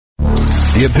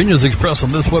The opinions expressed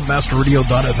on this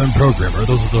WebmasterRadio.fm program are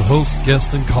those of the host,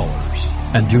 guests, and callers,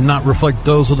 and do not reflect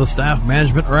those of the staff,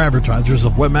 management, or advertisers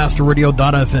of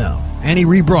WebmasterRadio.fm. Any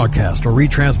rebroadcast or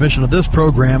retransmission of this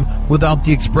program without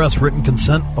the express written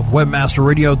consent of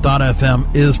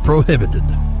WebmasterRadio.fm is prohibited.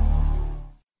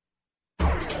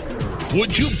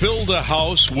 Would you build a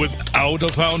house without a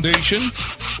foundation?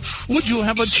 Would you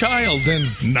have a child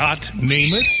and not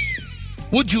name it?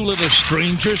 Would you let a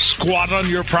stranger squat on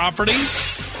your property?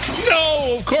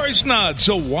 No, of course not.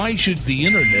 So why should the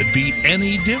internet be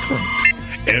any different?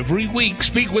 Every week,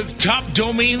 speak with top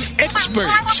domain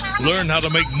experts. Learn how to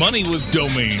make money with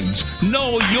domains.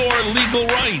 Know your legal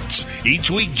rights.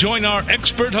 Each week, join our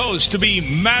expert host to be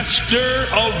master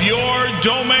of your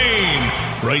domain.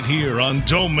 Right here on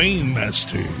Domain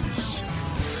Masters.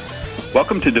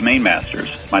 Welcome to Domain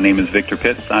Masters. My name is Victor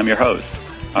Pitts. I'm your host.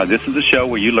 This is a show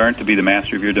where you learn to be the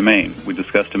master of your domain. We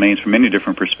discuss domains from many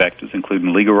different perspectives,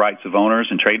 including legal rights of owners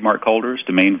and trademark holders,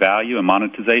 domain value, and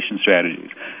monetization strategies,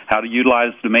 how to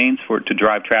utilize domains to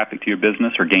drive traffic to your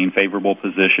business or gain favorable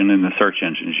position in the search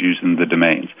engines using the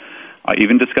domains.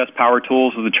 Even discuss power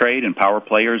tools of the trade and power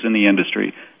players in the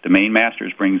industry. Domain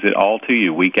Masters brings it all to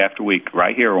you week after week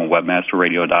right here on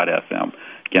WebmasterRadio.fm.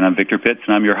 Again, I'm Victor Pitts,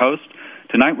 and I'm your host.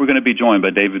 Tonight we're going to be joined by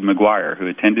David McGuire, who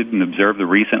attended and observed the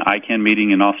recent ICANN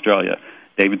meeting in Australia.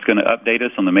 David's going to update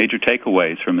us on the major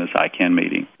takeaways from this ICANN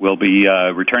meeting. We'll be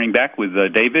returning back with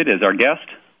David as our guest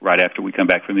right after we come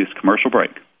back from this commercial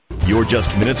break. You're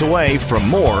just minutes away from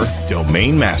more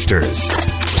Domain Masters.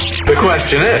 The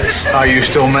question is, are you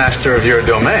still master of your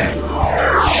domain?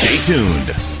 Stay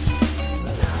tuned.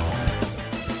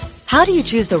 How do you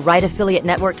choose the right affiliate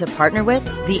network to partner with?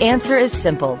 The answer is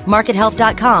simple.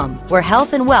 MarketHealth.com, where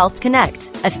health and wealth connect.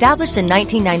 Established in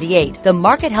 1998, the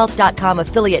MarketHealth.com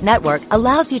affiliate network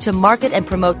allows you to market and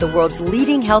promote the world's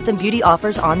leading health and beauty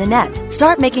offers on the net.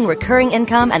 Start making recurring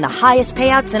income and the highest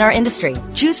payouts in our industry.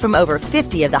 Choose from over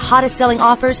 50 of the hottest selling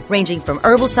offers, ranging from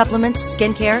herbal supplements,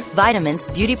 skincare, vitamins,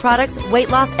 beauty products, weight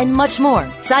loss, and much more.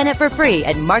 Sign up for free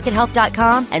at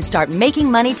MarketHealth.com and start making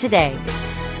money today.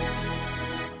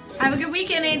 Have a good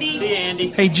weekend, Andy. See you,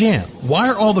 Andy. Hey, Jan, why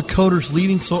are all the coders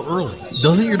leaving so early?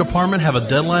 Doesn't your department have a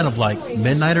deadline of like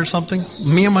midnight or something?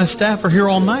 Me and my staff are here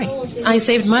all night. I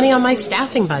saved money on my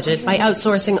staffing budget by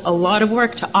outsourcing a lot of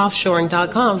work to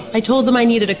offshoring.com. I told them I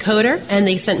needed a coder, and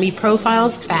they sent me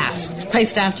profiles fast. My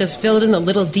staff just filled in the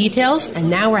little details,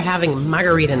 and now we're having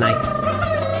margarita night.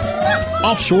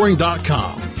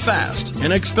 Offshoring.com. Fast,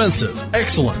 inexpensive,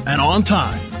 excellent, and on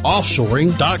time.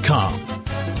 Offshoring.com.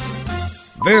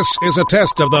 This is a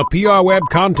test of the PR Web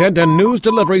content and news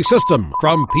delivery system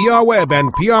from PR Web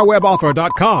and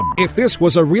PRWebOffer.com. If this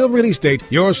was a real release date,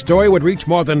 your story would reach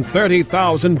more than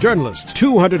 30,000 journalists,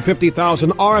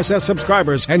 250,000 RSS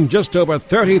subscribers, and just over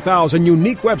 30,000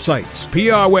 unique websites.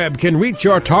 PR Web can reach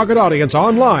your target audience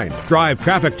online, drive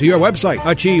traffic to your website,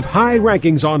 achieve high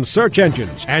rankings on search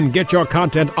engines, and get your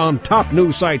content on top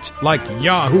news sites like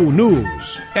Yahoo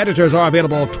News. Editors are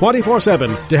available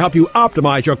 24/7 to help you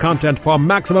optimize your content for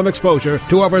maximum exposure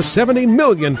to over 70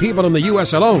 million people in the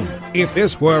U.S. alone. If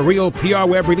this were a real PR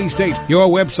Web release date, your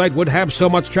website would have so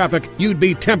much traffic, you'd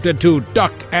be tempted to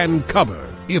duck and cover.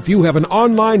 If you have an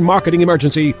online marketing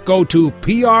emergency, go to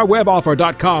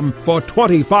PRWebOffer.com for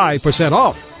 25%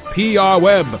 off. PR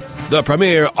Web, the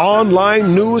premier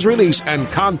online news release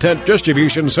and content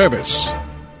distribution service.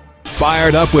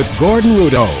 Fired Up with Gordon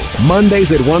Rudo,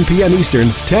 Mondays at 1 p.m. Eastern,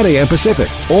 10 a.m. Pacific,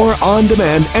 or on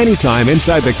demand anytime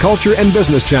inside the Culture and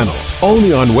Business Channel,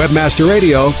 only on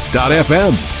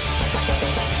WebmasterRadio.fm.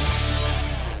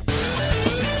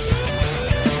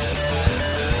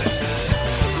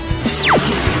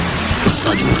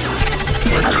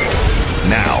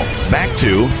 Now, back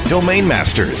to Domain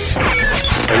Masters.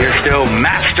 So you're still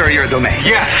master of your domain?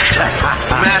 Yes,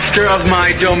 master of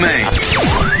my domain.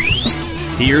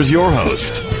 Here's your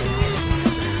host.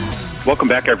 Welcome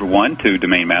back, everyone, to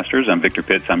Domain Masters. I'm Victor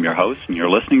Pitts. I'm your host, and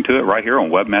you're listening to it right here on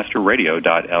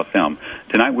WebmasterRadio.fm.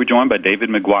 Tonight, we're joined by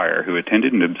David McGuire, who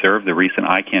attended and observed the recent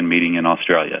ICANN meeting in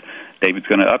Australia. David's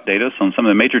going to update us on some of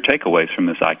the major takeaways from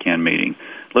this ICANN meeting.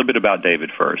 A little bit about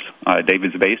David first.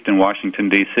 David's based in Washington,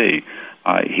 D.C.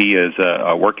 He is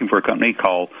working for a company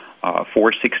called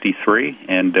 463,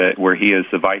 and where he is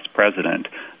the vice president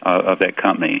of that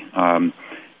company.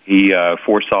 He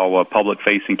foresaw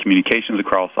public-facing communications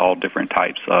across all different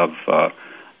types of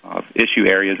issue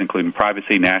areas, including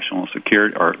privacy, national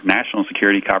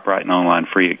security, copyright, and online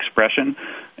free expression,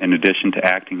 in addition to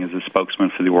acting as a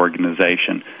spokesman for the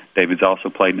organization. David's also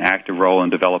played an active role in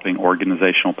developing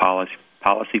organizational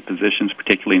policy positions,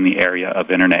 particularly in the area of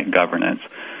Internet governance.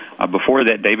 Before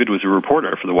that, David was a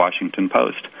reporter for the Washington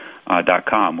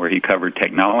Post.com, where he covered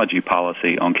technology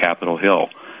policy on Capitol Hill.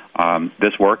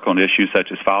 This work on issues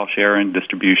such as file sharing,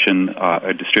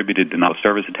 distributed denial of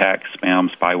service attacks, spam,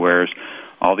 spywares,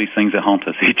 all these things that haunt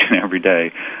us each and every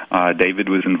day. David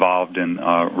was involved in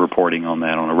reporting on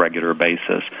that on a regular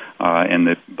basis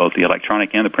in both the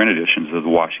electronic and the print editions of the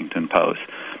Washington Post.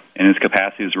 In his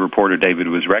capacity as a reporter, David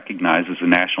was recognized as a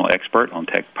national expert on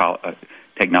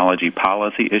technology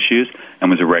policy issues and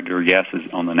was a regular guest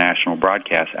on the national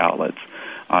broadcast outlets.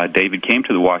 David came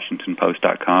to the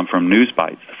WashingtonPost.com from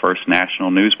NewsBites, the first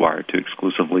national newswire to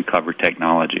exclusively cover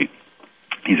technology.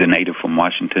 He's a native from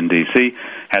Washington, D.C.,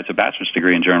 has a bachelor's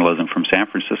degree in journalism from San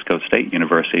Francisco State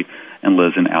University, and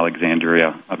lives in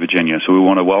Alexandria, Virginia. So we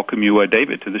want to welcome you,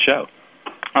 David, to the show.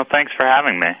 Well, thanks for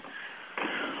having me.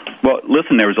 Well,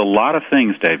 listen, there was a lot of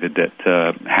things, David,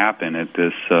 that happened at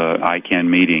this ICANN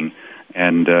meeting,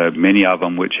 and many of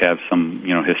them which have some,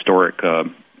 historic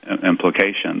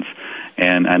implications.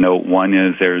 And I know one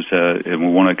is and we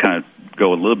want to kind of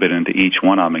go a little bit into each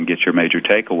one of them and get your major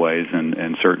takeaways,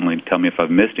 and certainly tell me if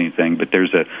I've missed anything. But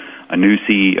there's a new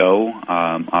CEO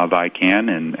of ICANN,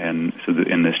 and so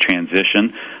in this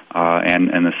transition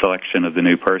and the selection of the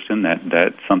new person,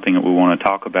 that's something that we want to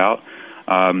talk about.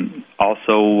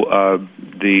 Also,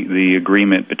 the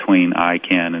agreement between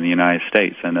ICANN and the United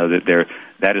States. I know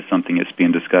that is something that's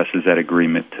being discussed as that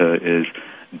agreement is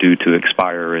due to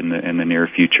expire in the near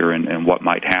future, and what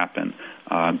might happen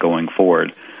going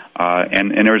forward.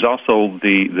 And there's also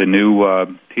the new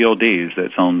TLDs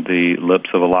that's on the lips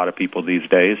of a lot of people these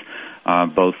days.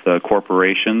 Both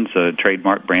corporations,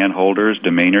 trademark brand holders,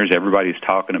 domainers, everybody's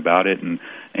talking about it and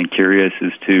curious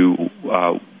as to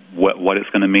what it's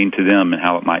going to mean to them and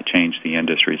how it might change the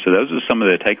industry. So those are some of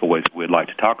the takeaways we'd like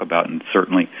to talk about, and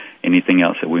certainly anything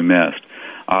else that we missed.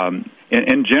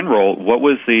 In general, what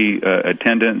was the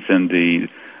attendance and the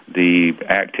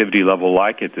activity level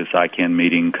like at this ICANN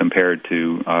meeting compared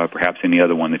to perhaps any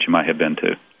other one that you might have been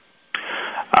to?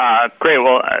 Great.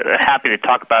 Well, happy to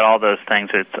talk about all those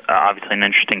things. It's obviously an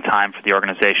interesting time for the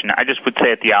organization. I just would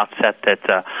say at the outset that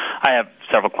I have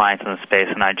several clients in the space,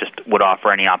 and I just would offer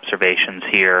any observations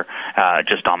here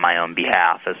just on my own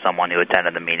behalf as someone who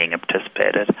attended the meeting and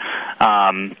participated.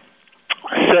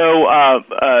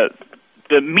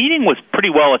 The meeting was pretty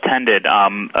well attended.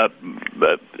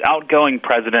 Outgoing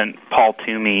President Paul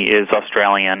Toomey is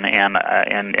Australian and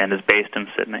is based in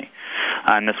Sydney,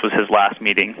 and this was his last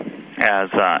meeting as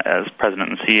President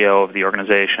and CEO of the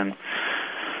organization.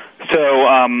 So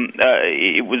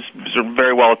it was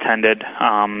very well attended.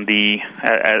 I'm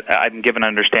given to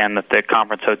understand that the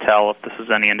conference hotel, if this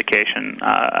is any indication,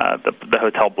 the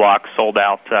hotel block sold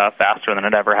out faster than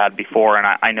it ever had before, and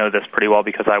I know this pretty well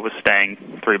because I was staying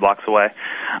 3 blocks away.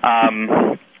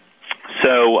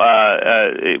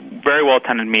 Very well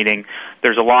attended meeting.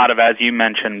 There's a lot of, as you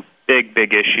mentioned, big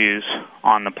issues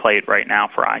on the plate right now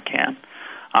for ICANN,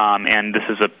 and this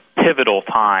is a pivotal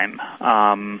time.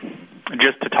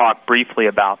 Just to talk briefly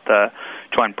about the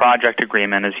Joint Project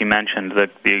Agreement, as you mentioned,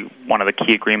 one of the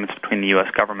key agreements between the U.S.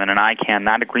 government and ICANN,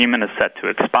 that agreement is set to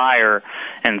expire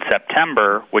in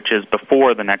September, which is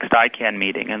before the next ICANN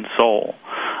meeting in Seoul.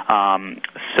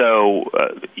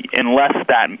 Unless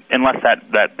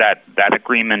that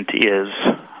agreement is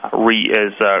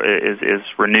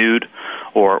renewed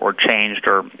or changed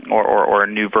or a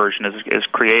new version is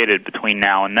created between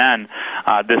now and then,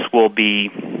 this will have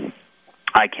been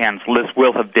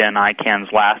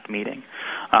ICANN's last meeting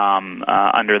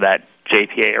under that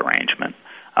JPA arrangement,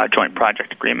 Joint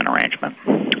Project Agreement arrangement.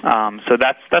 So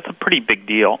that's a pretty big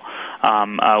deal.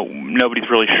 Nobody's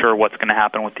really sure what's going to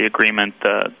happen with the agreement.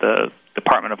 The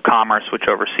Department of Commerce, which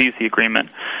oversees the agreement,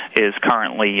 is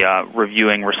currently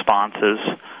reviewing responses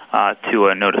to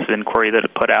a notice of inquiry that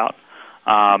it put out.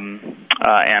 And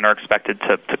are expected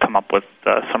to come up with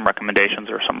some recommendations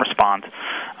or some response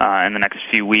in the next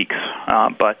few weeks.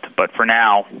 But for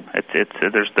now,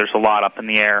 there's a lot up in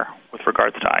the air with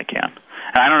regards to ICANN.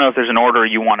 And I don't know if there's an order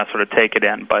you want to sort of take it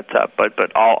in, but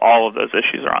all of those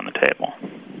issues are on the table.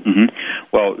 Mm-hmm.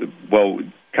 Well,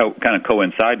 kind of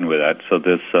coinciding with that, so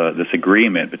this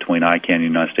agreement between ICANN and the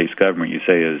United States government, you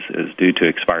say, is due to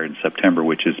expire in September,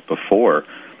 which is before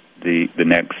the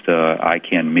next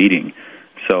ICANN meeting.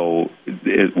 So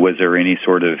was there any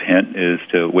sort of hint as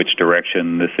to which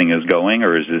direction this thing is going,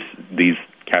 or is these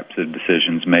types of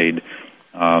decisions made,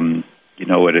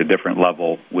 at a different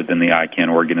level within the ICANN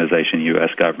organization,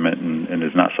 U.S. government, and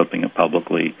is not something that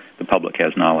the public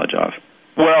has knowledge of?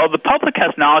 Well, the public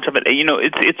has knowledge of it.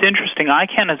 It's interesting.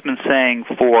 ICANN has been saying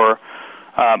for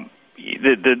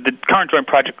the current joint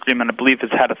project agreement, I believe,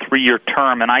 has had a 3-year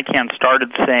term, and ICANN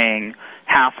started saying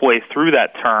halfway through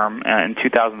that term in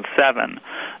 2007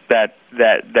 that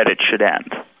it should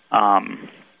end.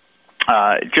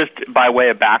 Just by way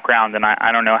of background, and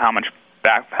I don't know how much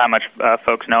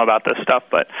folks know about this stuff,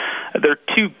 but there are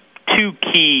two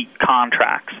key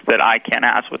contracts that ICANN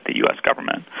has with the U.S.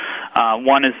 government.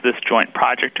 One is this joint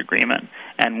project agreement,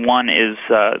 and one is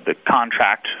the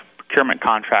procurement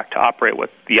contract to operate with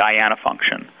the IANA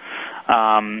function,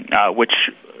 which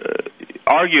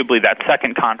arguably that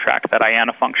second contract, that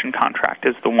IANA function contract,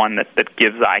 is the one that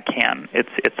gives ICANN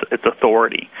its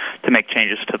authority to make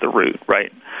changes to the route,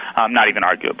 right? Not even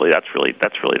arguably, that's really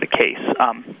the case.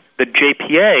 The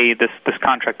JPA, this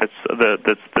contract that's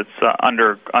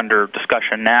under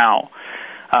discussion now,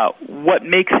 what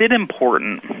makes it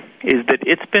important is that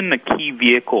it's been the key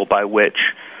vehicle by which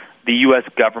the U.S.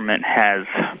 government has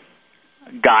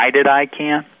guided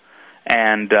ICANN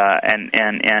and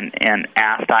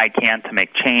asked ICANN to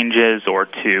make changes or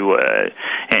to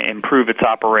improve its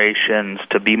operations,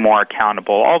 to be more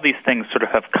accountable. All these things sort of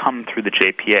have come through the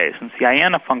JPA. Since the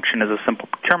IANA function is a simple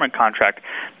procurement contract,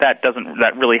 that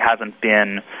really hasn't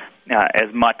been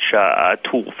as much a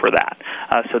tool for that.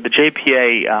 So the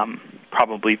JPA,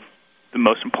 probably the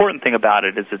most important thing about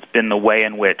it is it's been the way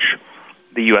in which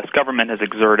the U.S. government has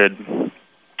exerted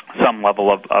some level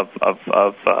of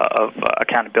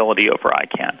accountability over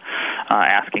ICANN,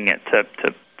 asking it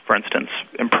to, for instance,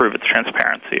 improve its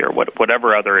transparency or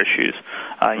whatever other issues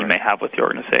you may have with the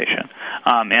organization.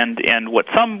 And what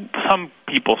some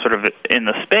people sort of in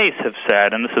the space have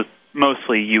said, and this is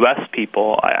mostly U.S.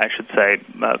 people, I should say,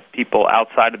 people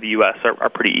outside of the U.S. are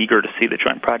pretty eager to see the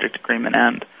joint project agreement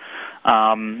end.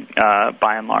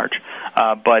 By and large,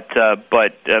 but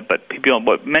people,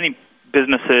 what many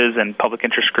businesses and public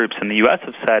interest groups in the U.S.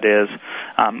 have said is,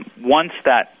 once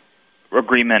that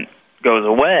agreement goes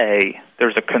away,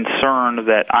 there's a concern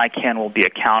that ICANN will be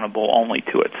accountable only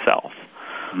to itself,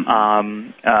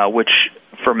 which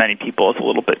for many people is a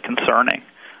little bit concerning,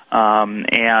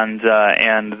 and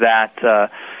that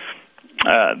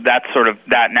sort of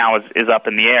that now is up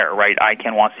in the air, right?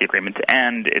 ICANN wants the agreement to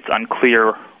end. It's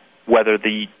unclear whether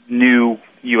the new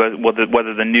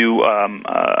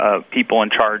people in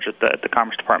charge at the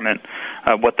Commerce Department,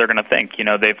 what they're going to think. You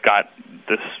know, they've got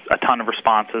a ton of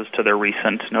responses to their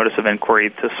recent notice of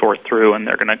inquiry to sort through, and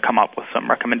they're going to come up with some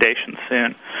recommendations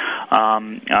soon.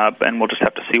 And we'll just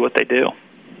have to see what they do.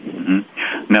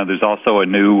 Mm-hmm. Now, there's also a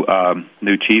new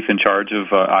chief in charge of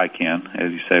ICANN,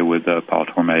 as you say, with Paul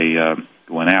Torme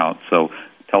going out. So,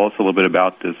 tell us a little bit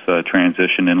about this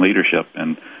transition in leadership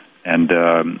and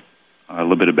a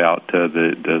little bit about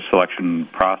the selection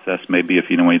process, maybe if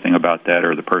you know anything about that,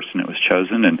 or the person that was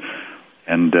chosen,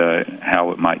 and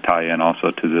how it might tie in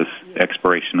also to this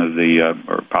expiration of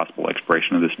or possible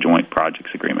expiration of this joint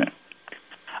projects agreement.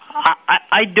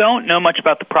 I don't know much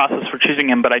about the process for choosing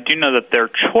him, but I do know that their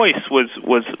choice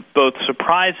was both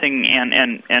surprising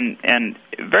and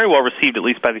very well received, at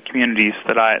least by the communities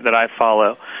that I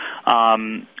follow.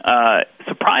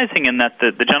 Surprising in that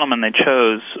the gentleman they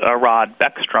chose, Rod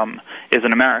Beckstrom, is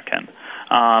an American.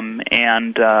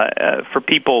 And for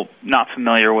people not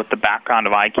familiar with the background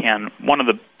of ICANN, one of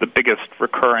the biggest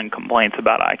recurring complaints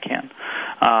about ICANN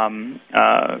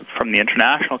from the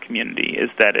international community is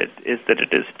that it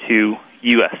is too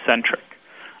U.S.-centric.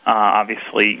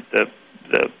 Obviously, the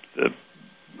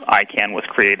ICANN was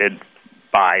created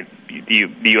by the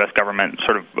U.S. government,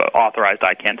 sort of authorized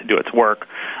ICANN to do its work.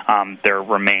 There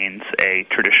remains a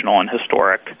traditional and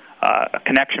historic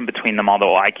connection between them,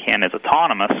 although ICANN is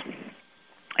autonomous,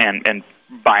 and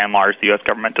by and large, the U.S.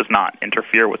 government does not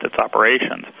interfere with its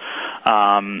operations.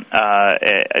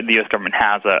 The U.S. government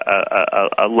has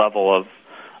a level of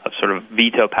sort of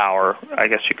veto power, I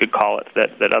guess you could call it,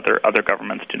 that other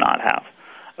governments do not have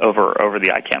over the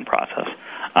ICANN process.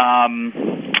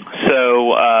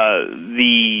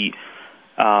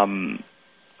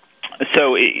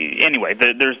 Anyway,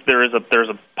 there's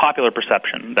a popular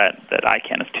perception that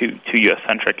ICANN is too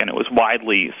U.S.-centric, and it was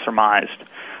widely surmised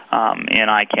in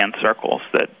ICANN circles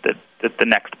that the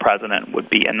next president would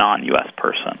be a non-U.S.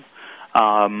 person.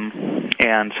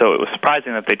 And so it was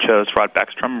surprising that they chose Rod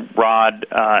Beckstrom. Rod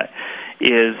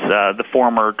is the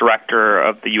former director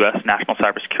of the U.S. National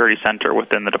Cybersecurity Center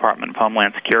within the Department of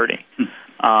Homeland Security.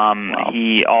 Wow.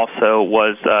 He also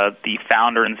was the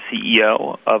founder and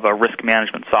CEO of a risk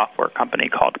management software company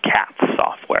called CATS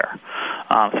Software.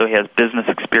 So he has business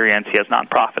experience, he has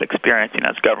nonprofit experience, he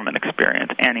has government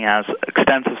experience, and he has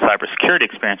extensive cybersecurity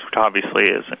experience, which obviously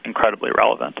is incredibly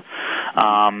relevant.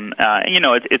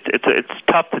 It's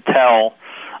tough to tell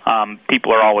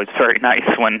People are always very nice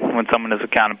when someone is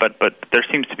accounted, but there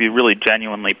seems to be really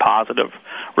genuinely positive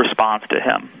response to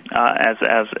him as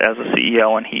a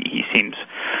CEO, and he seems,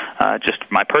 just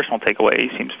my personal takeaway, he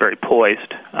seems very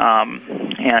poised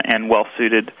and well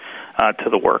suited to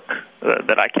the work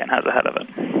that ICANN has ahead of it.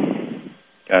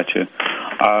 Gotcha.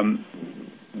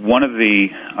 One of the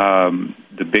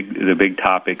big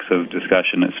topics of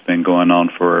discussion that's been going on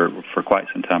for quite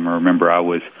some time. I remember I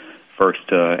was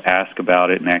first asked about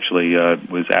it, and actually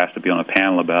was asked to be on a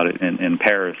panel about it in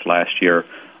Paris last year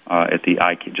at the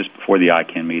ICANN, just before the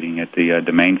ICANN meeting at the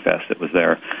Domain Fest that was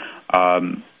there.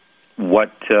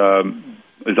 What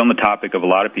is on the topic of a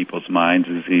lot of people's minds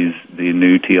is the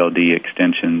new TLD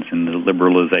extensions and the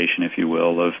liberalization, if you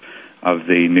will, of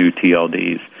the new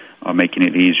TLDs, making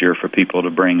it easier for people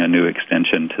to bring a new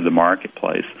extension to the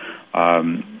marketplace.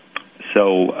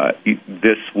 So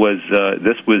this was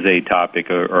a topic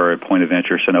or a point of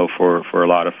interest, I know, for a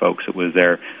lot of folks that was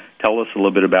there. Tell us a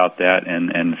little bit about that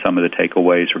and some of the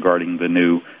takeaways regarding the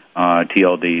new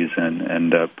TLDs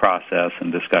and process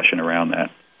and discussion around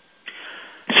that.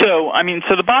 So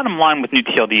the bottom line with new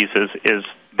TLDs is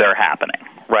they're happening,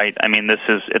 right? I mean, this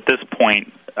is, at this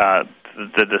point,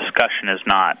 the discussion is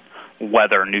not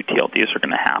whether new TLDs are going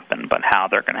to happen, but how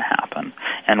they're going to happen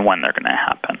and when they're going to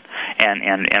happen,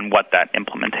 and what that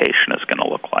implementation is going to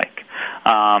look like.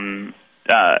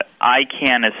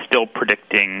 ICANN is still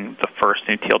predicting the first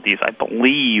new TLDs, I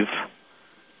believe.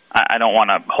 I don't want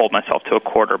to hold myself to a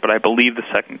quarter, but I believe the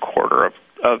second quarter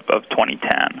of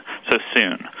 2010, so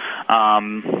soon.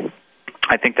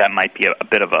 I think that might be a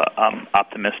bit of a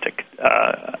optimistic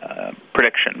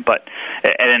prediction, but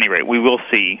at any rate, we will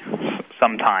see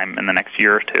sometime in the next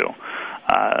year or two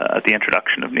the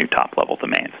introduction of new top-level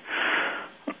domains.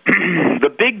 The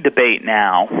big debate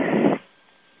now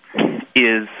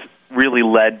is really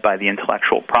led by the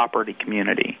intellectual property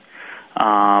community,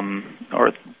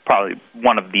 or probably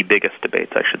one of the biggest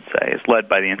debates, I should say, is led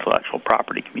by the intellectual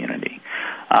property community,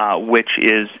 which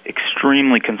is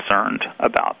extremely concerned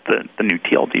about the new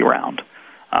TLD round.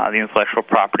 The intellectual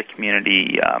property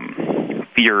community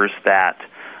fears that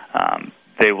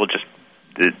they will just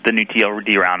the new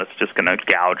TLD round is just going to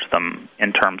gouge them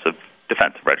in terms of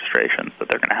defensive registrations, that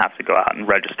they're going to have to go out and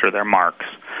register their marks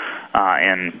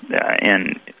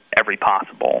in every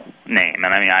possible name.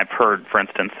 And I mean, I've heard, for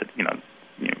instance, that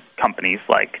companies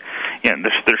like,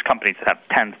 there's companies that have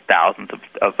tens of thousands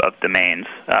of domains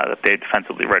that they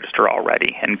defensively register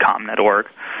already in com.net.org,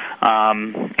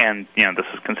 and this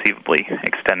is conceivably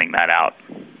extending that out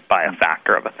by a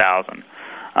factor of 1,000.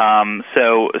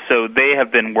 So they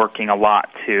have been working a lot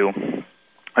to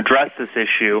address this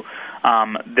issue.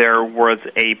 There was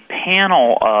a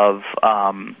panel of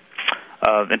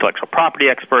intellectual property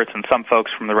experts and some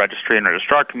folks from the registry and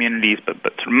registrar communities, but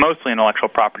mostly intellectual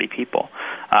property people,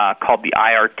 called the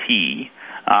IRT,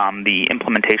 the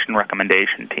Implementation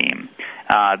Recommendation Team,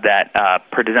 that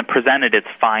presented its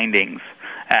findings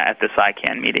at this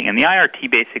ICANN meeting. And the IRT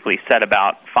basically set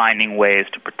about finding ways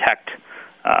to protect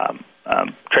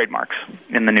trademarks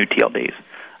in the new TLDs.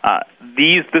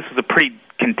 This is a pretty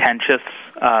contentious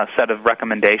set of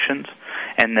recommendations,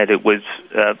 and that it was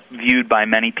viewed by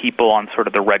many people on sort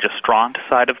of the registrant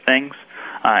side of things,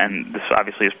 and this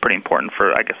obviously is pretty important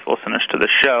for, I guess, listeners to the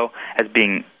show, as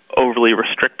being overly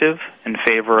restrictive in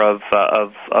favor of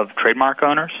trademark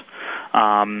owners.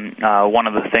 One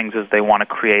of the things is they want to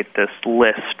create this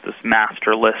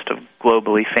master list of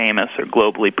globally famous or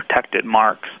globally protected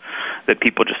marks that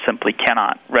people just simply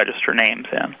cannot register names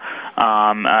in.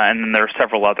 And then there are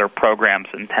several other programs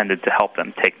intended to help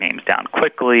them take names down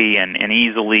quickly and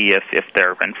easily if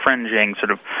they're infringing,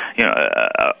 sort of,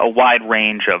 a wide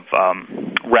range of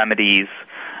remedies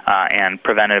and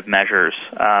preventative measures,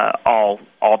 all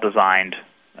designed,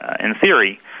 in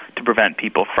theory, to prevent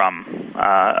people from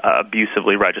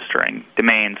abusively registering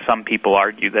domains. Some people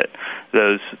argue that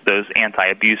those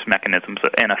anti-abuse mechanisms,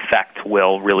 in effect,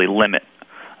 will really limit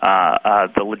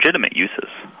the legitimate uses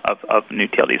of new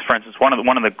TLDs. For instance, one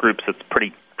of the groups that's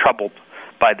pretty troubled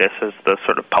by this is the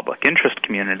sort of public interest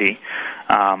community,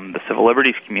 the civil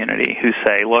liberties community, who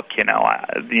say, look,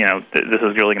 this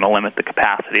is really going to limit the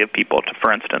capacity of people to,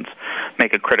 for instance,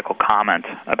 make a critical comment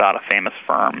about a famous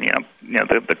firm.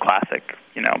 The classic,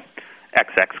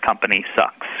 XX company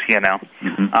sucks.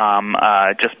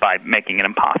 Just by making it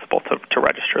impossible to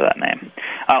register that name.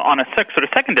 On a sort of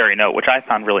secondary note, which I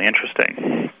found really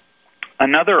interesting,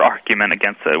 another argument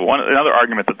another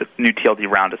argument that the new TLD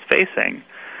round is facing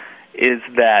is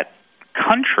that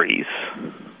countries,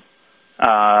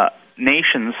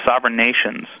 sovereign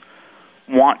nations,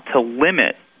 want to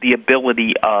limit the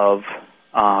ability of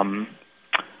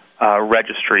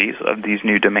registries of these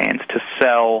new domains to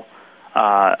sell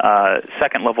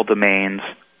second-level domains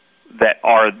that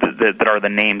are the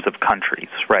names of countries,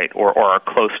 right, or are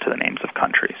close to the names of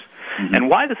countries. Mm-hmm. And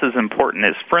why this is important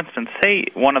is, for instance, say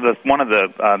one of the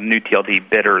new TLD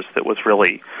bidders that was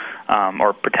really,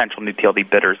 or potential new TLD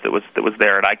bidders that was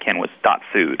there at ICANN was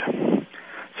 .food.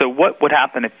 So what would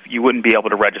happen if you wouldn't be able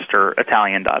to register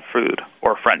Italian.food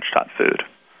or French.food?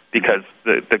 Because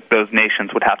those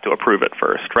nations would have to approve it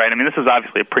first, right? I mean, this is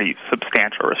obviously a pretty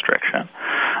substantial restriction.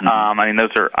 Mm-hmm. I mean,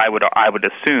 those are I would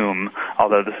assume,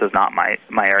 although this is not my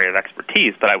area of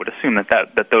expertise, but I would assume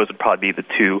that those would probably be the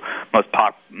two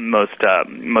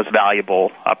most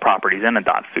valuable properties in a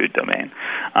 .food domain,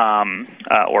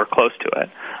 or close to it.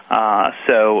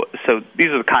 So these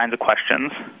are the kinds of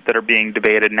questions that are being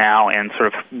debated now, and sort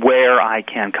of where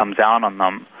ICANN comes out on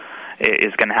them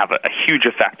is going to have a huge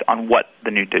effect on what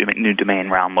the new domain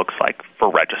round looks like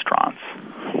for registrants.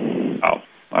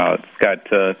 It's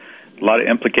got a lot of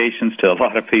implications to a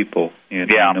lot of people,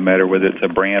 no matter whether it's a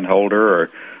brand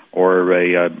holder or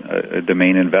a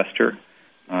domain investor.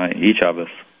 Each of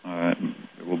us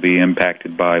will be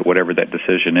impacted by whatever that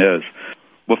decision is.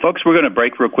 Well, folks, we're going to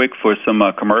break real quick for some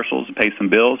commercials and pay some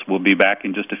bills. We'll be back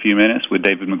in just a few minutes with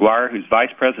David McGuire, who's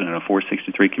Vice President of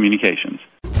 463 Communications.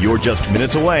 You're just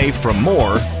minutes away from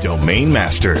more Domain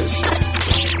Masters.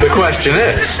 The question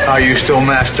is, are you still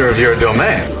master of your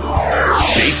domain?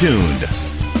 Stay tuned.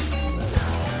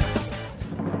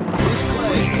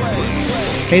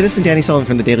 Hey, this is Danny Sullivan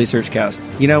from the Daily Searchcast.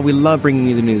 You know, we love bringing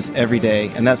you the news every day,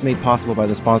 and that's made possible by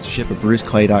the sponsorship of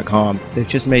BruceClay.com. They've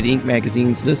just made Inc.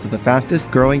 magazine's list of the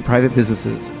fastest growing private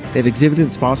businesses. They've exhibited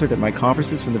and sponsored at my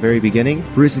conferences from the very beginning.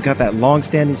 Bruce has got that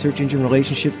long-standing search engine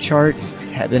relationship chart,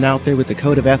 had been out there with the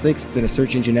code of ethics, been a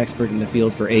search engine expert in the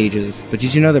field for ages. But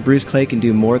did you know that Bruce Clay can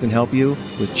do more than help you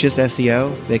with just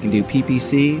SEO? They can do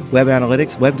PPC, web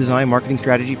analytics, web design, marketing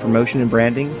strategy, promotion, and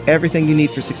branding. Everything you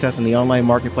need for success in the online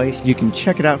marketplace, you can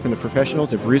check it out from the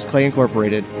professionals at Bruce Clay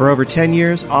Incorporated. For over 10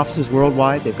 years, offices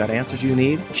worldwide, they've got answers you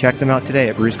need. Check them out today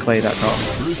at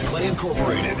BruceClay.com. Bruce Clay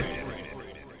Incorporated.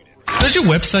 Does your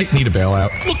website need a bailout?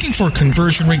 Looking for a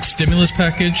conversion rate stimulus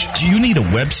package? Do you need a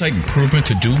website improvement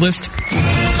to-do list?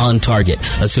 On Target,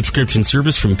 a subscription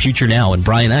service from FutureNow and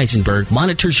Brian Eisenberg,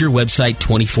 monitors your website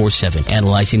 24/7,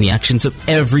 analyzing the actions of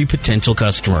every potential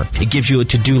customer. It gives you a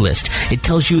to-do list. It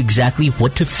tells you exactly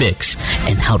what to fix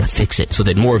and how to fix it so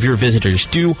that more of your visitors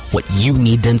do what you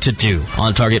need them to do.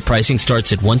 On Target pricing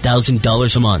starts at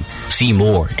 $1,000 a month. See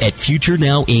more at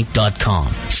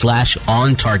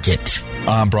futurenowinc.com/OnTarget.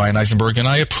 I'm Brian Eisenberg, and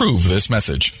I approve this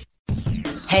message.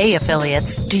 Hey,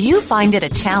 affiliates, do you find it a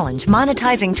challenge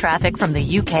monetizing traffic from the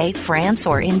UK, France,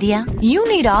 or India? You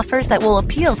need offers that will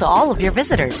appeal to all of your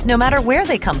visitors, no matter where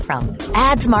they come from.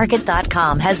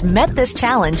 AdsMarket.com has met this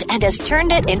challenge and has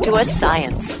turned it into a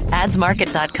science.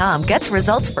 AdsMarket.com gets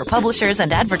results for publishers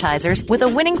and advertisers with a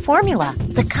winning formula.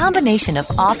 The combination of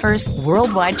offers,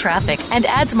 worldwide traffic, and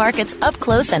AdsMarket's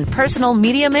up-close and personal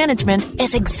media management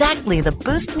is exactly the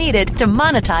boost needed to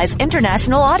monetize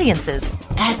international audiences.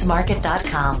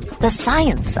 AdsMarket.com. The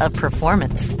science of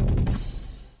performance.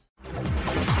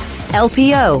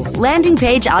 LPO, Landing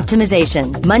Page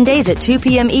Optimization, Mondays at 2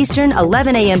 p.m. Eastern,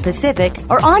 11 a.m. Pacific,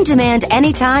 or on demand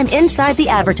anytime inside the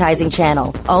advertising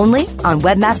channel, only on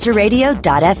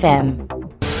webmasterradio.fm.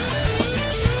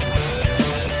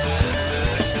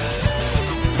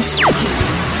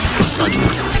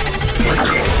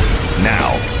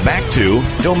 Now, back to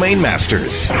Domain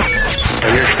Masters.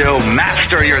 You're still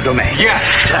master of your domain. Yes,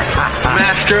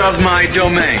 master of my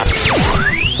domain.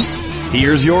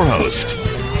 Here's your host.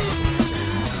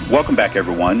 Welcome back,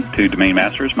 everyone, to Domain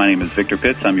Masters. My name is Victor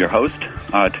Pitts. I'm your host.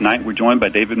 Tonight we're joined by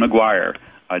David McGuire.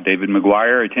 David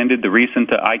McGuire attended the recent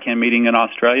ICANN meeting in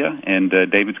Australia, and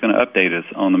David's going to update us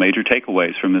on the major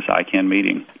takeaways from this ICANN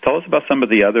meeting. Tell us about some of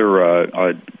the other,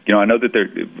 I know that they're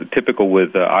typical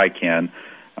with ICANN.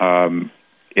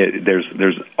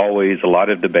 There's always a lot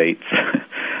of debates.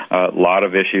 A lot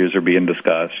of issues are being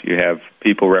discussed. You have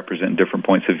people representing different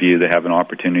points of view that have an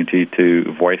opportunity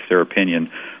to voice their opinion.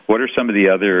 What are some of the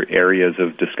other areas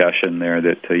of discussion there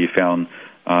that you found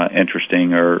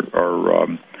interesting or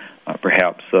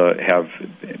perhaps have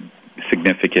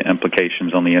significant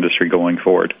implications on the industry going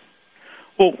forward?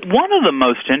 Well, one of the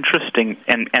most interesting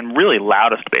and really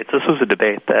loudest debates, this was a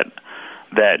debate that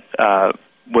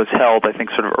was held, I think,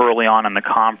 sort of early on in the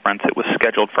conference. It was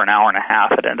scheduled for an hour and a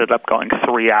half. It ended up going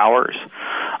 3 hours.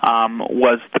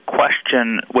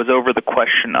 Was over the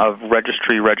question of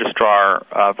registrar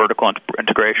vertical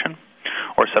integration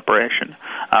or separation,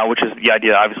 which is the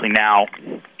idea. Obviously, now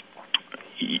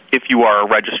if you are a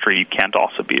registry, you can't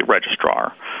also be a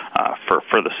registrar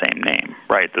for the same name,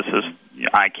 right? This is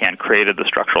ICANN created the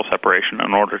structural separation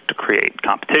in order to create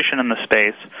competition in the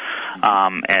space,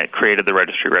 and it created the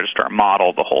registrar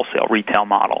model, the wholesale retail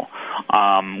model,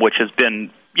 which has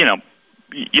been,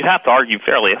 you'd have to argue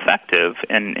fairly effective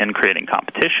in creating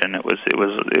competition. It was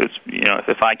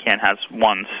if ICANN has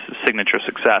one signature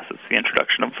success, it's the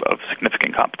introduction of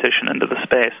significant competition into the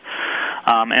space.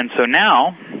 And so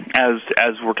now,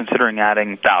 as we're considering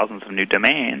adding thousands of new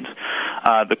domains,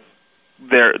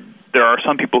 there are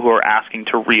some people who are asking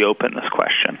to reopen this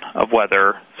question of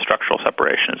whether structural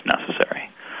separation is necessary.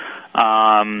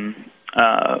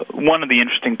 One of the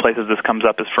interesting places this comes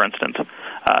up is, for instance,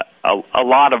 a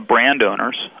lot of brand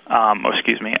owners,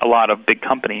 a lot of big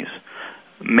companies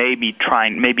may be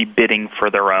bidding for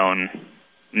their own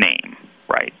name,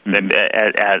 right? Mm-hmm.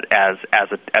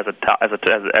 as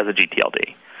a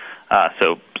GTLD.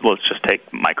 So let's just take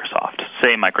Microsoft.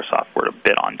 Say Microsoft were to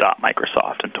bid on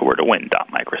 .Microsoft and were to win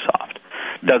 .Microsoft.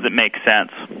 Does it make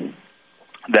sense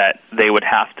that they would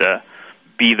have to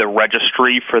be the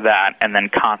registry for that and then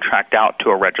contract out to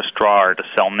a registrar to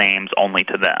sell names only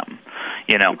to them?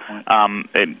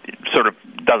 It sort of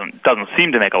doesn't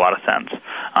seem to make a lot of sense.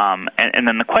 And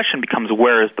then the question becomes,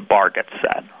 where is the bar get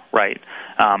set, right?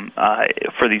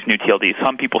 For these new TLDs,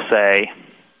 some people say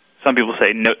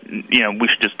no, we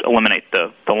should just eliminate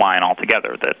the line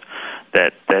altogether.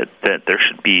 That there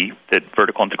should be, that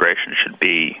vertical integration should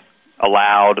be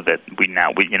allowed. That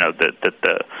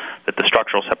the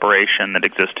structural separation that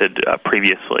existed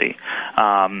previously,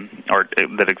 or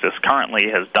that exists currently,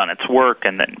 has done its work,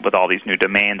 and then with all these new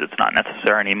domains, it's not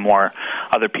necessary anymore.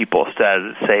 Other people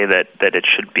say that it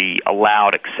should be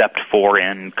allowed except for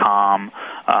in COM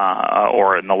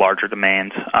or in the larger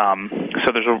domains.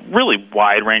 So there's a really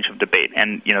wide range of debate,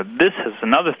 and this is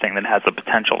another thing that has the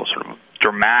potential to sort of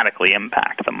dramatically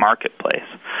impact the marketplace.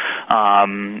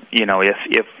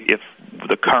 If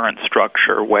the current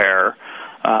structure where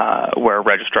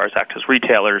registrars act as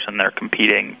retailers and they're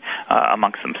competing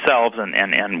amongst themselves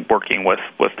and working with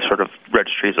sort of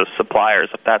registries as suppliers,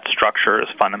 if that structure is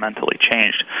fundamentally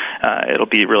changed, it'll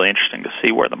be really interesting to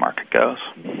see where the market goes.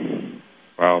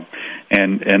 Wow.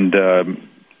 And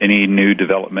any new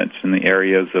developments in the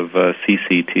areas of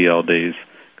CCTLDs?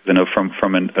 Because I know from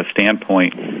a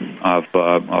standpoint of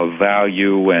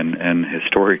value and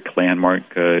historic landmark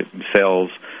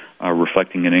sales,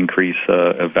 reflecting an increase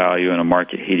of value in a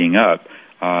market heating up,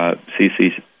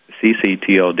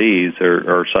 CCTLDs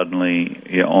are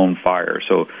suddenly on fire.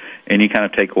 So any kind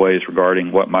of takeaways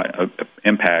regarding what might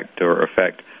impact or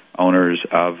affect owners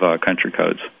of country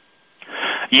codes?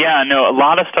 Yeah, no, a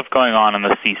lot of stuff going on in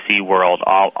the CC world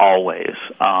always.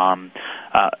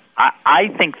 I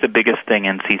think the biggest thing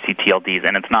in CCTLDs,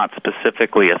 and it's not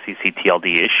specifically a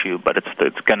CCTLD issue, but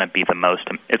it's going to be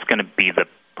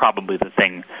probably the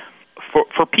thing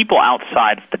for people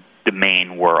outside of the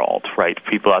domain world, right?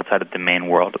 People outside of the domain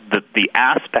world, the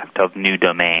aspect of new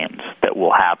domains that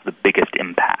will have the biggest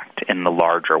impact in the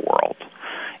larger world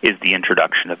is the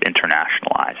introduction of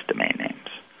internationalized domain names.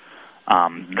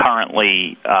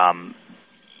 Currently,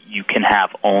 you can have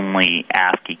only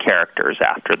ASCII characters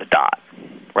after the dot,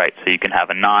 right? So you can have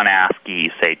a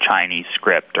non-ASCII, say Chinese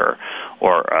script or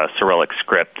a Cyrillic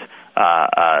script,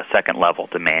 second level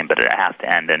domain, but it has to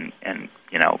end in an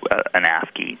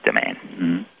ASCII domain.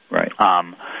 Mm-hmm. Right.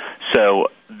 So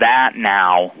that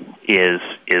now is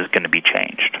going to be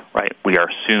changed, right? We are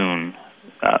soon,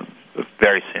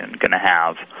 very soon, going to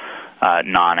have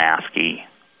non-ASCII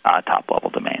top-level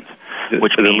domains.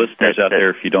 Which for the listeners out there,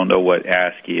 if you don't know what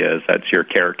ASCII is, that's your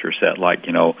character set, like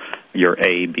your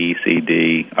A, B, C,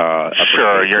 D.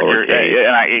 Sure,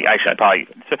 and I should probably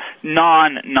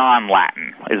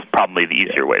non-Latin is probably the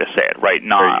easier way to say it, right?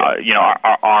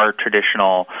 Our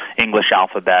traditional English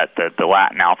alphabet, the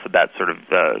Latin alphabet, sort of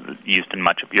used in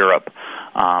much of Europe.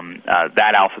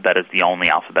 That alphabet is the only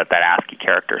alphabet, that ASCII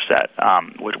character set.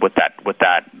 With that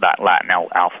Latin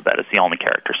alphabet is the only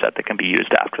character set that can be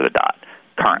used after the dot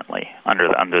currently under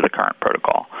the current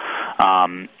protocol.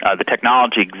 The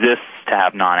technology exists to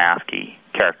have non-ASCII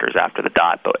characters after the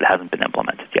dot, but it hasn't been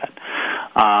implemented yet.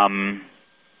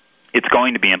 It's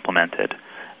going to be implemented,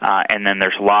 and then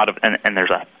there's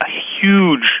there's a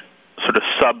huge sort of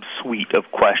sub-suite of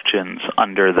questions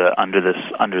under this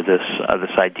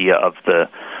idea of the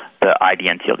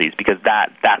IDN-TLDs, because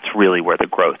that's really where the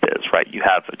growth is, right? You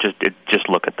have just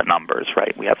look at the numbers,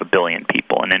 right? We have 1 billion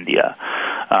people in India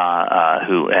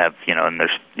who have, and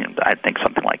there's, I think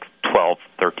something like 12,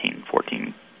 13,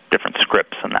 14 different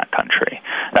scripts in that country.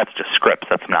 That's just scripts.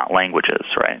 That's not languages,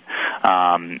 right?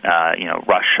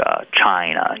 Russia,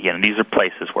 China. These are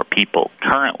places where people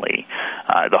currently,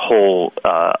 the whole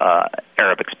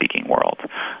Arabic-speaking world,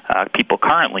 people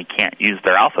currently can't use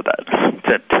their alphabet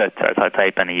to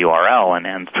type in a URL,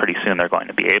 and pretty soon they're going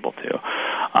to be able to.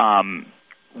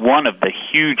 One of the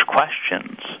huge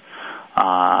questions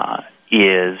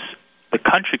is the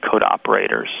country code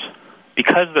operators,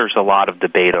 because there's a lot of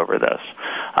debate over this.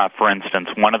 For instance,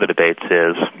 one of the debates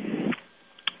is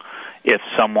if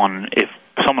someone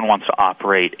wants to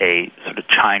operate a sort of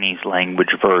Chinese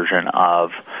language version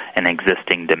of an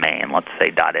existing domain, let's say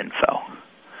 .info,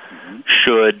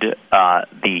 should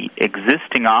the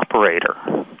existing operator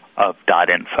of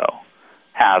 .info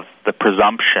have the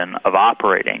presumption of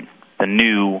operating the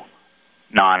new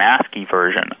non-ASCII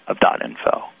version of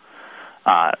 .info,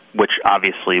 which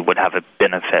obviously would have a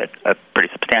pretty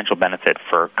substantial benefit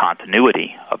for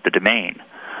continuity of the domain,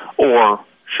 or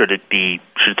should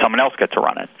someone else get to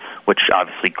run it, which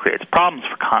obviously creates problems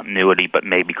for continuity, but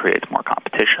maybe creates more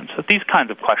competition. So these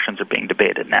kinds of questions are being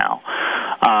debated now,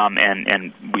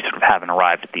 and we sort of haven't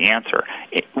arrived at the answer.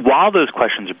 While those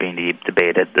questions are being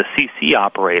debated, the CC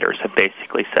operators have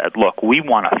basically said, look, we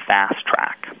want a fast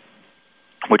track,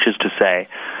 which is to say,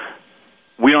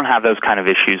 we don't have those kind of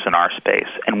issues in our space,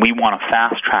 and we want a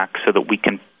fast track so that we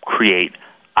can create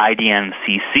IDN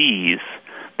CCs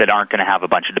that aren't going to have a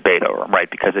bunch of debate over them, right?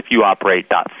 Because if you operate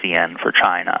 .cn for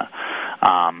China,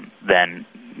 then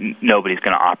nobody's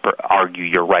going to argue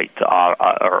your right to,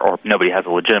 or nobody has a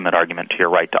legitimate argument to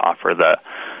your right to offer the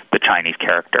Chinese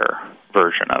character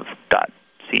version of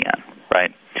 .cn,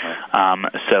 right?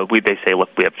 So they say, look,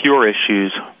 we have fewer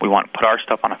issues. We want to put our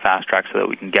stuff on a fast track so that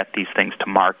we can get these things to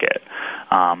market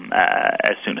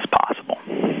as soon as possible.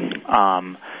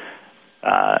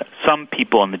 Some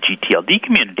people in the GTLD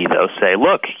community, though, say,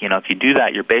 look, if you do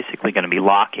that, you're basically going to be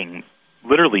locking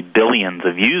literally billions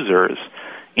of users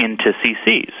into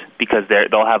CCs, because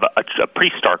they'll have a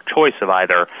pretty stark choice of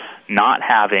either not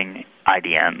having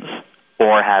IDNs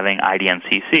or having IDN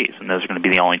CCs, and those are going to be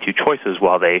the only two choices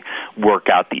while they work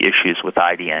out the issues with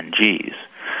IDN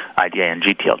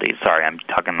GTLD. Sorry, I'm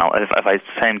talking. If I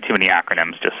say too many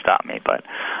acronyms, just stop me. But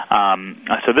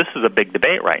so this is a big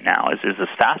debate right now. Is this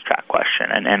fast track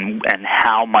question, and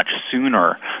how much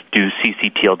sooner do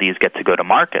CCTLDs get to go to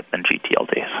market than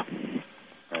GTLDs?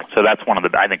 So that's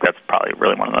I think that's probably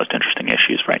really one of the most interesting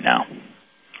issues right now.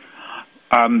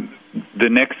 The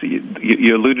next,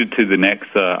 you alluded to the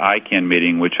next ICANN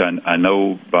meeting, which I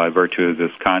know by virtue of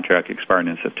this contract expiring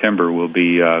in September will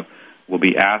be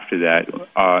after that,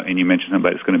 and you mentioned something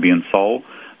about it's going to be in Seoul.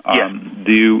 Yes.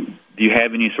 Do you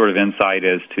have any sort of insight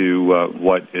as to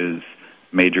what is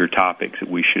major topics that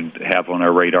we should have on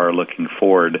our radar looking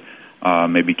forward?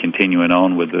 Maybe continuing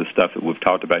on with the stuff that we've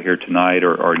talked about here tonight,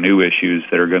 or new issues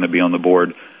that are going to be on the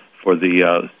board for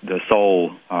the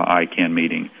Seoul ICANN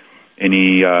meeting.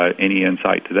 Any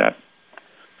insight to that?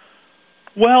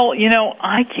 Well,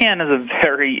 ICANN is a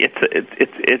very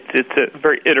it's a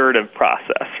very iterative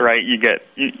process, right?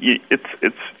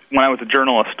 It's when I was a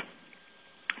journalist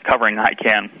covering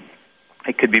ICANN,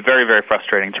 it could be very, very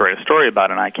frustrating to write a story about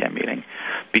an ICANN meeting,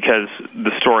 because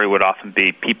the story would often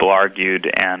be people argued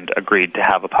and agreed to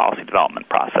have a policy development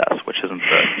process, which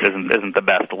isn't the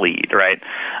best lead, right?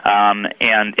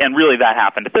 And really that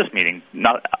happened at this meeting.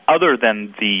 Not other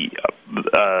than the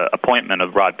appointment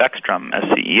of Rod Beckstrom as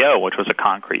CEO, which was a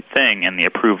concrete thing, and the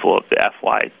approval of the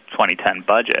FY 2010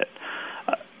 budget.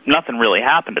 Nothing really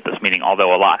happened at this meeting,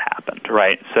 although a lot happened,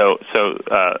 right? So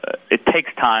it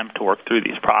takes time to work through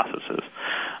these processes,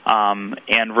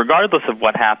 and regardless of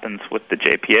what happens with the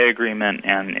JPA agreement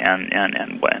and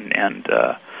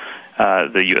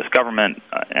the U.S. government,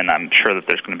 and I'm sure that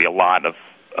there's going to be a lot of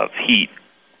heat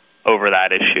over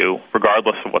that issue,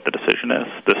 regardless of what the decision is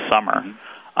this summer.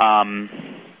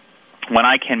 When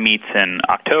ICANN meets in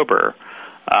October,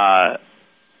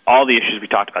 all the issues we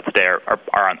talked about today are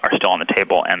still on the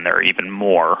table, and they're even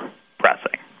more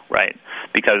pressing, right?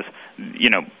 Because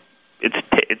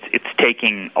it's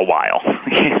taking a while,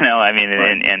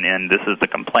 and this is the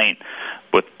complaint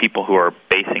with people who are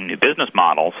basing new business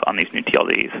models on these new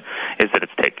TLDs, is that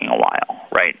it's taking a while,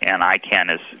 right? And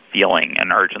ICANN is feeling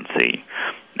an urgency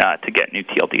to get new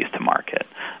TLDs to market,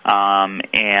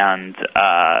 and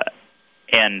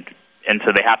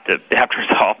so they have to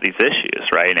resolve these issues,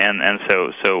 right? And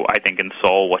so I think in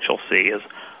Seoul what you'll see is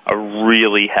a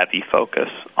really heavy focus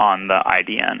on the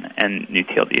IDN and new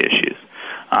TLD issues.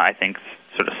 I think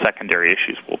sort of secondary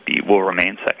issues will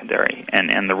remain secondary,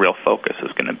 and the real focus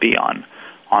is going to be on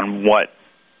what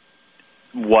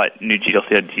new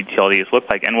GTLDs look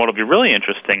like. And what will be really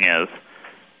interesting is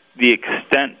the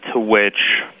extent to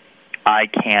which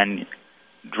ICANN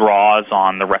draws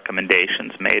on the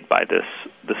recommendations made by this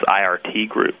IRT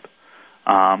group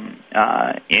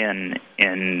in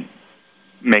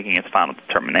making its final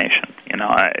determination.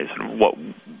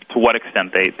 To what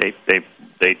extent they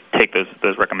take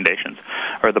those recommendations,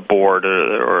 or the board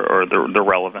or the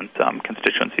relevant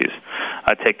constituencies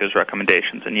take those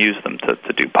recommendations and use them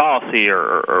to do policy,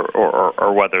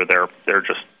 or whether they're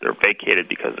vacated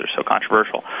because they're so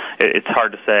controversial. It's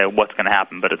hard to say what's going to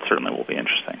happen, but it certainly will be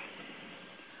interesting.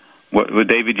 Well,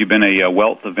 David, you've been a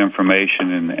wealth of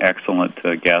information and excellent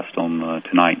guest on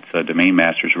tonight's Domain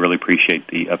Masters. Really appreciate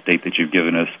the update that you've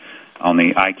given us on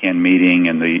the ICANN meeting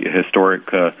and the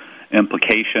historic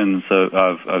implications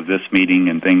of this meeting,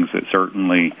 and things that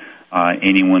certainly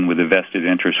anyone with a vested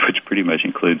interest, which pretty much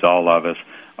includes all of us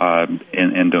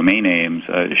in domain names,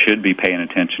 should be paying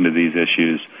attention to these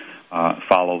issues,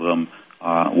 follow them,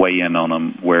 weigh in on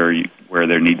them where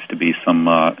there needs to be some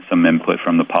input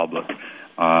from the public.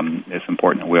 It's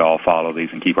important that we all follow these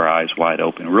and keep our eyes wide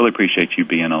open. Really appreciate you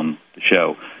being on the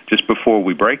show. Just before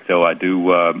we break, though,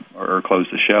 or close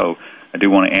the show, I do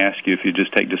want to ask you if you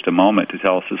just take just a moment to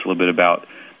tell us just a little bit about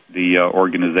the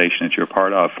organization that you're a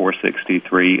part of,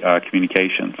 463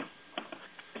 Communications.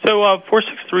 So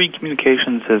 463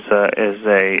 Communications is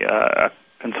a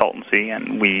consultancy,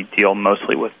 and we deal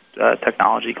mostly with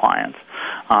technology clients.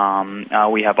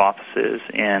 We have offices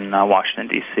in Washington,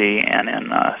 D.C. and in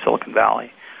Silicon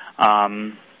Valley.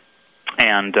 And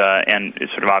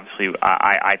sort of obviously,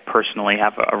 I personally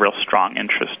have a real strong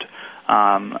interest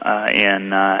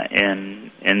in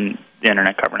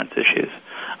Internet governance issues,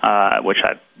 which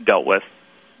I've dealt with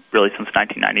really since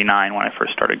 1999 when I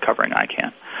first started covering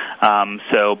ICANN.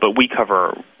 But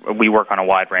we work on a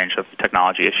wide range of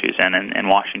technology issues, and in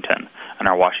Washington, in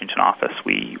our Washington office,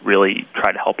 we really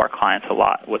try to help our clients a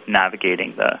lot with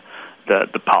navigating the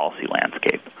policy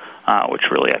landscape, which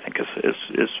really I think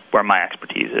is where my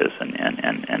expertise is,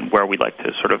 and where we'd like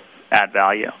to sort of add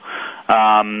value.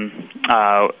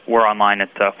 We're online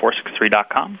at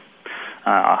 463.com,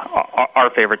 our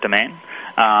favorite domain.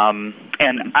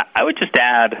 And I would just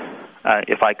add,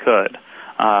 if I could,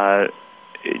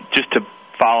 just to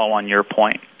follow on your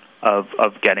point of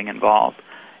getting involved,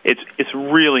 it's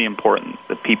really important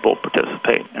that people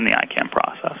participate in the ICANN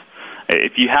process.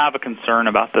 If you have a concern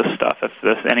about this stuff,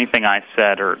 if anything I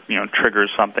said or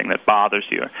triggers something that bothers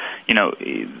you,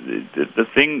 the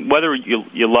thing, whether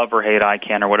you love or hate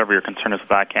ICANN or whatever your concern is with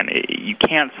ICANN, you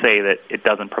can't say that it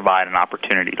doesn't provide an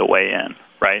opportunity to weigh in,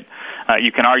 right?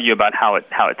 You can argue about how it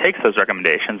takes those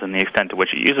recommendations and the extent to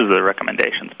which it uses the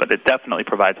recommendations, but it definitely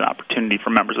provides an opportunity for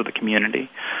members of the community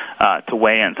to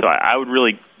weigh in. So I would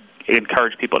really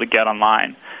encourage people to get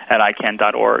online at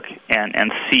ICANN.org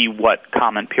and see what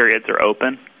comment periods are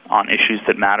open on issues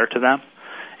that matter to them,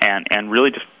 and really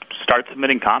just start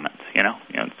submitting comments.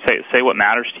 Say what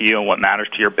matters to you and what matters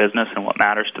to your business and what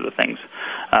matters to the things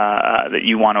that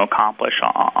you want to accomplish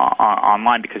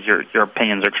online, because your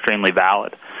opinions are extremely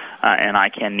valid, and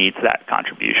ICANN needs that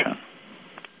contribution.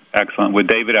 Excellent. Well,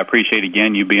 David, I appreciate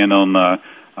again you being on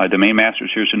Domain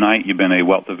Masters here tonight. You've been a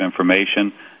wealth of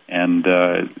information. And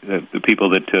the people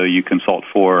that you consult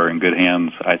for are in good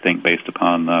hands, I think, based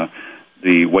upon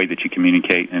the way that you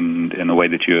communicate and the way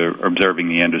that you're observing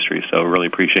the industry. So really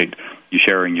appreciate you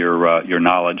sharing your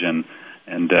knowledge and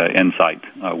insight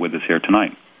with us here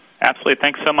tonight. Absolutely.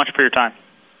 Thanks so much for your time.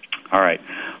 All right.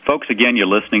 Folks, again, you're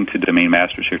listening to Domain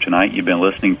Masters here tonight. You've been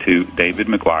listening to David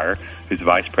McGuire, who's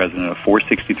Vice President of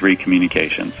 463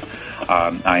 Communications.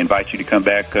 I invite you to come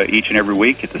back each and every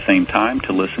week at the same time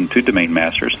to listen to Domain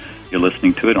Masters. You're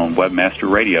listening to it on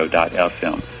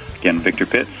webmasterradio.fm. Again, Victor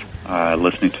Pitts,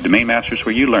 listening to Domain Masters,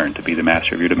 where you learn to be the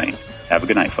master of your domain. Have a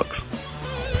good night, folks.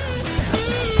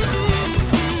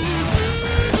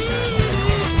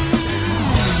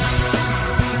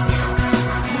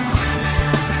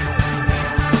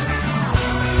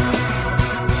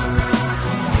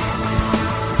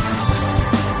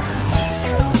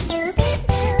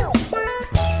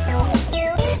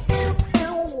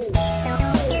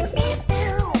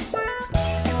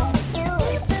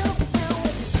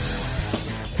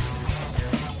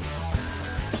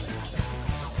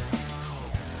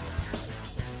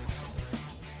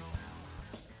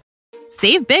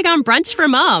 Save big on brunch for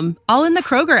mom, all in the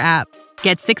Kroger app.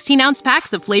 Get 16-ounce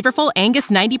packs of flavorful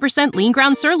Angus 90% lean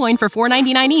ground sirloin for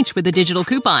 $4.99 each with a digital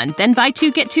coupon. Then buy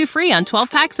 2, get 2 free on 12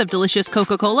 packs of delicious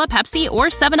Coca-Cola, Pepsi, or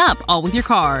 7-Up, all with your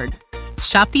card.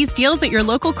 Shop these deals at your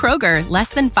local Kroger, less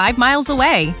than 5 miles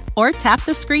away. Or tap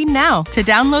the screen now to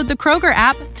download the Kroger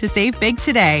app to save big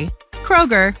today.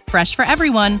 Kroger, fresh for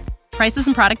everyone. Prices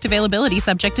and product availability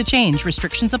subject to change.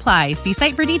 Restrictions apply. See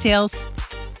site for details.